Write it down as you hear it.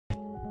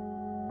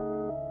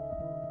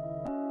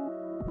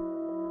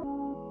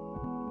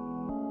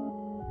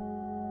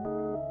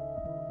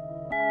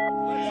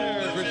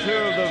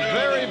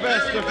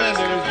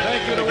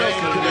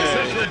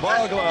favorite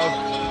ball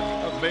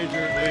glove of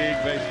Major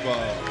League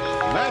Baseball.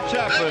 Matt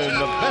Chapman,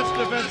 the best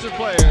defensive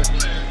player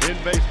in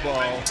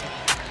baseball.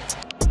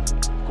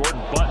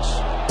 Gordon bunts.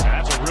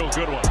 That's a real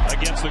good one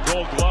against the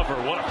Gold Glover.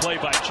 What a play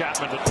by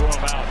Chapman to throw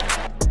him out.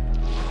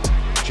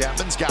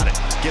 Chapman's got it.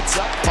 Gets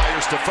up,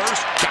 fires to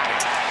first. Got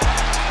it.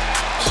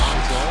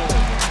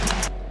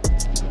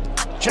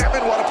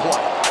 Chapman, what a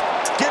play.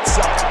 Gets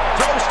up,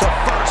 throws to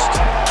first.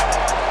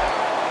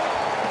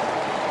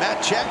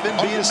 Matt Chapman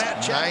being his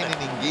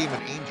 9-inning game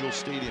in Angel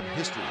Stadium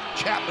history.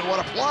 Chapman, what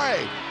a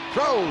play.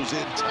 Throws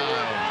in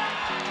time.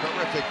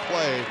 Terrific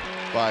play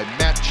by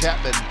Matt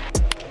Chapman.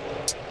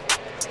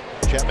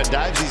 Chapman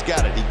dives, he's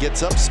got it. He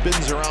gets up,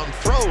 spins around,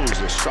 throws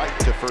a strike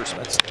to first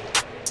base.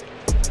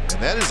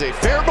 And that is a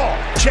fair ball.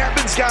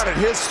 Chapman's got it.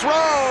 His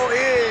throw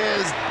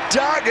is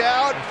dug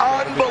out.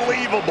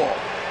 Unbelievable.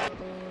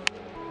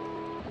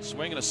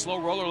 Swinging a slow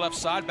roller left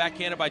side,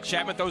 backhanded by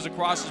Chapman, throws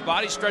across his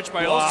body, stretched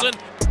by Olsen.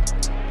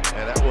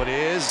 And that one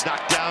is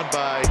knocked down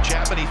by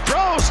Chapman. He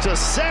throws to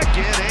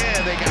second,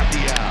 and they got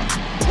the out.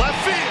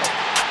 Left field.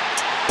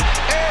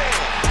 And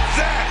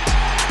that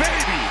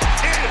baby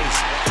is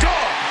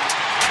gone.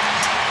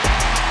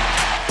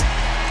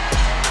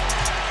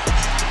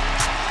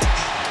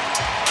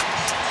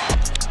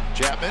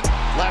 Chapman,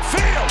 left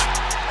field.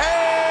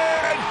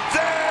 And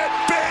that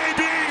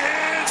baby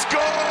is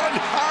gone.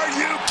 Are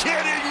you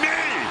kidding me?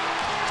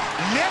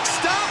 Next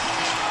up,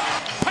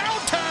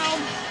 Pound Town.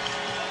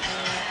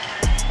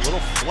 A little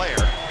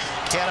flare.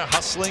 Can of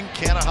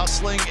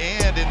hustling,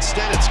 and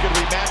instead it's going to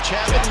be Matt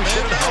Chapman.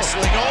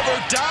 Hustling over,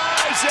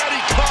 dives, and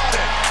he caught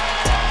it.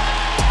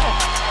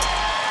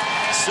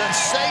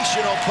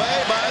 Sensational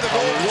play by the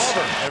Gold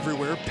Glover.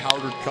 Everywhere,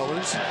 powdered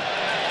colors.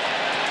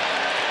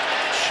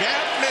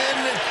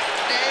 Chapman,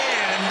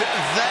 and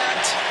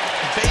that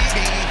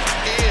baby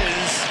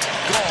is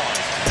gone.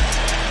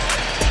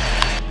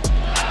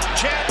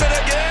 Chapman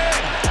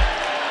again.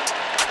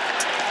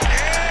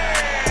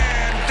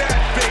 And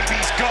that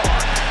baby's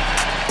gone.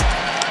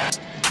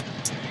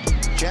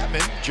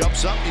 Chapman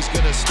jumps up. He's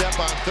going to step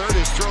on third.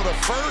 His throw to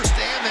first,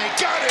 and they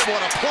got him.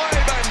 What a play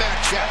by Matt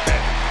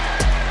Chapman.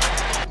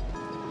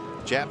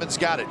 Chapman's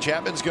got it.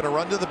 Chapman's going to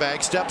run to the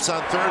bag. Steps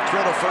on third.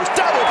 Throw to first.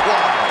 Double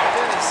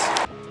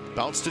play.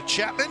 Bounce to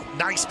Chapman.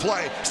 Nice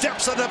play.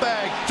 Steps on the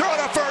bag. Throw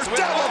to first.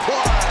 Double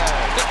play.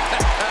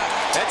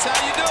 That's how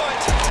you do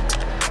it.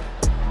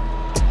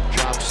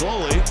 Chop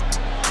slowly.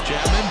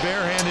 Chapman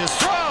barehand his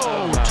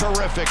throw.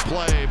 Terrific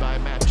play by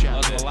Matt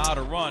Chapman. Allowed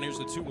to run. Here's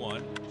the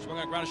 2-1. Swung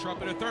on ground,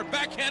 sharp into third.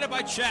 Backhanded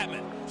by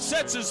Chapman.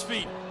 Sets his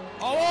feet.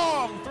 A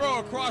long throw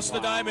across the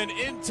diamond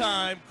in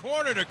time.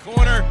 Corner to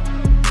corner.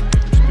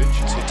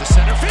 Pitch hit to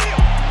center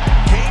field.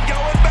 Kane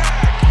going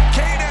back.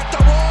 Kane at the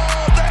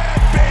wall. That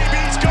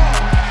baby's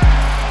gone.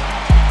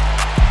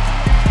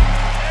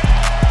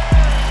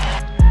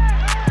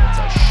 That's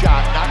a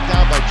shot knocked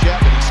down by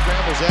Chapman. He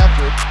scrambles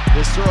after it.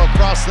 His throw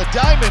across the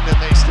diamond, and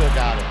they still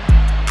got it.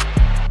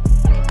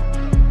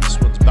 This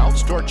one's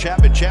bounced toward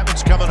Chapman.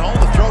 Chapman's coming home.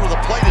 The throw to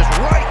the plate is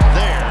right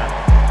there,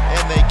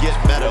 and they get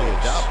Meadows.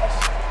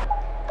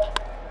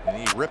 And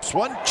he rips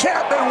one.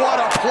 Chapman, what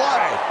a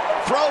play!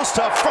 Throws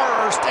to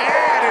first,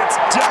 and it's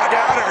dug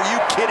out. Are you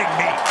kidding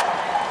me?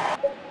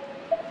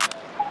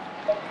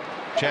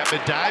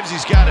 Chapman dives,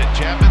 he's got it.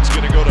 Chapman's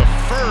going to go to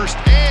first,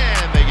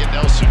 and they get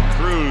Nelson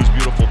Cruz.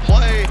 Beautiful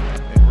play.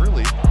 And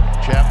really,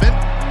 Chapman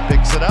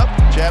picks it up.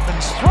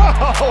 Chapman's throw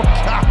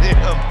got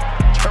him.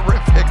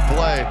 Terrific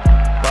play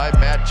by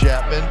Matt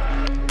Chapman.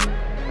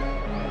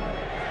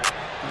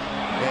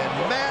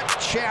 And Matt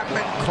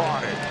Chapman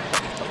caught it.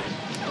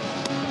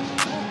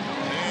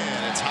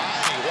 And it's high.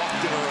 He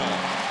walked it around.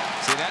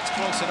 See, that's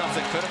close enough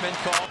that could have been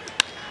called.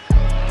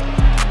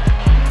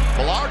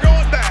 Pilar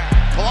going back.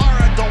 Pilar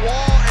at the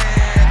wall,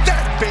 and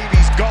that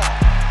baby's gone.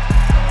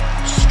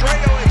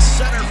 Straightaway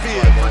center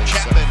field for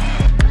Chapman.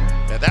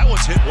 And that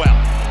one's hit well.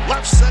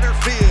 Left center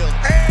field,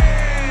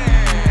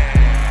 and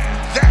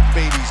that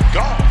baby's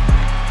gone.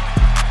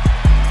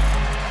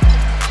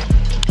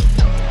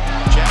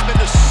 Chapman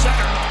to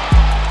center.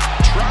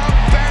 Trout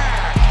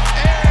back,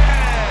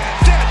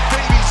 and that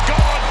baby's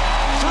gone.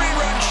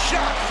 3-run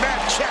shot,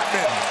 Matt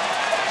Chapman.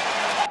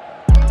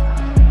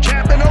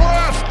 Chapman to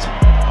left,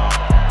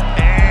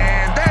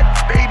 and that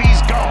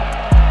baby's gone.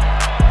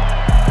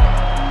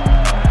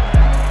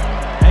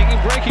 Hanging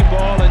breaking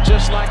ball, and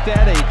just like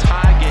that, a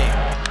tie game.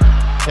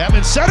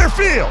 Chapman center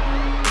field.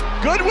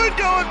 Goodwin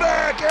going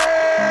back,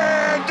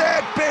 and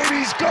that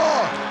baby's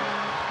gone.